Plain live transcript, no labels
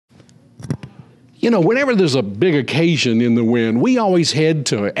You know, whenever there's a big occasion in the wind, we always head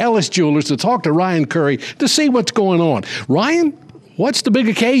to Ellis Jewelers to talk to Ryan Curry to see what's going on. Ryan, what's the big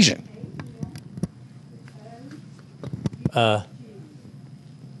occasion? I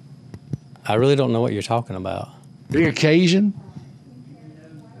really don't know what you're talking about. Big occasion?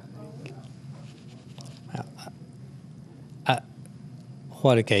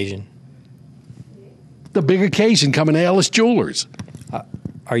 What occasion? The big occasion coming to Ellis Jewelers.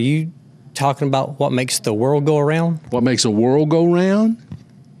 Are you talking about what makes the world go around? What makes the world go round?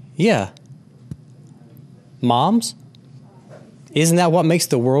 Yeah. Moms? Isn't that what makes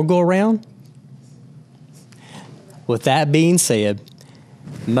the world go around? With that being said,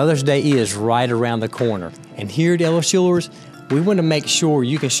 Mother's Day is right around the corner. And here at Ellis Jewelers, we want to make sure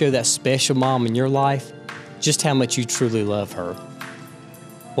you can show that special mom in your life just how much you truly love her.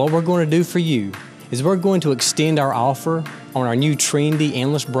 What we're going to do for you is we're going to extend our offer on our new trendy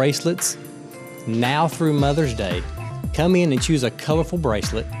endless bracelets now through Mother's Day. Come in and choose a colorful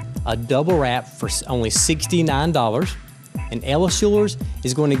bracelet, a double wrap for only $69, and Ellis Jewelers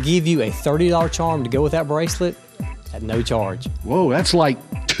is going to give you a $30 charm to go with that bracelet at no charge. Whoa, that's like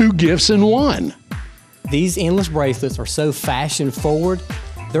 2 gifts in one. These endless bracelets are so fashion forward.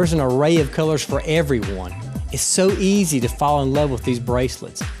 There's an array of colors for everyone. It's so easy to fall in love with these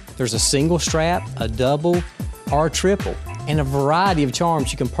bracelets. There's a single strap, a double, or a triple, and a variety of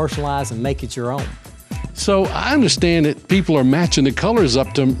charms you can personalize and make it your own. So I understand that people are matching the colors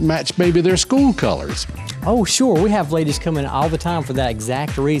up to match maybe their school colors. Oh, sure. We have ladies come in all the time for that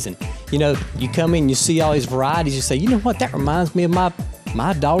exact reason. You know, you come in, you see all these varieties, you say, you know what, that reminds me of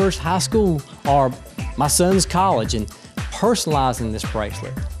my daughter's high school or my son's college, and personalizing this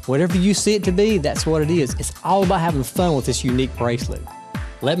bracelet. Whatever you see it to be, that's what it is. It's all about having fun with this unique bracelet.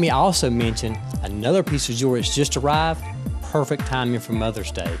 Let me also mention another piece of jewelry that's just arrived, perfect timing for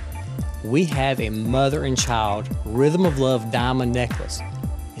Mother's Day. We have a mother and child Rhythm of Love diamond necklace.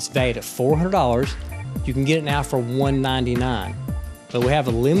 It's valued at $400. You can get it now for $199. But we have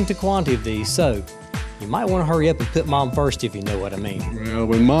a limited quantity of these, so you might want to hurry up and put mom first if you know what I mean. Well,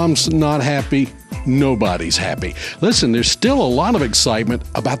 when mom's not happy, nobody's happy. Listen, there's still a lot of excitement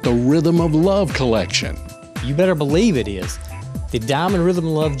about the Rhythm of Love collection. You better believe it is. The Diamond Rhythm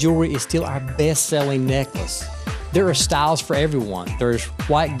of Love jewelry is still our best-selling necklace. There are styles for everyone. There's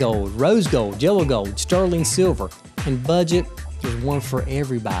white gold, rose gold, yellow gold, sterling silver, and budget, there's one for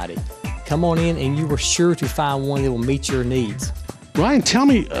everybody. Come on in and you are sure to find one that will meet your needs. Ryan, tell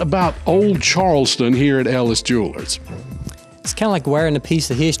me about Old Charleston here at Ellis Jewelers. It's kind of like wearing a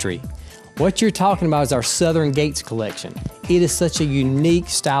piece of history. What you're talking about is our Southern Gates collection. It is such a unique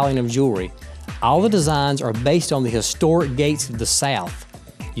styling of jewelry. All the designs are based on the historic gates of the South.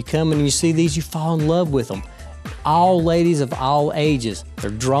 You come in and you see these, you fall in love with them. All ladies of all ages, they're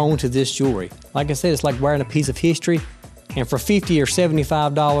drawn to this jewelry. Like I said, it's like wearing a piece of history. And for $50 or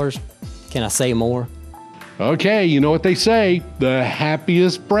 $75, can I say more? Okay, you know what they say, the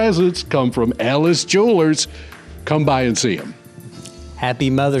happiest presents come from Ellis Jewelers. Come by and see them.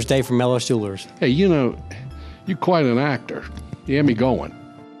 Happy Mother's Day from Ellis Jewelers. Hey, you know, you're quite an actor. You had me going.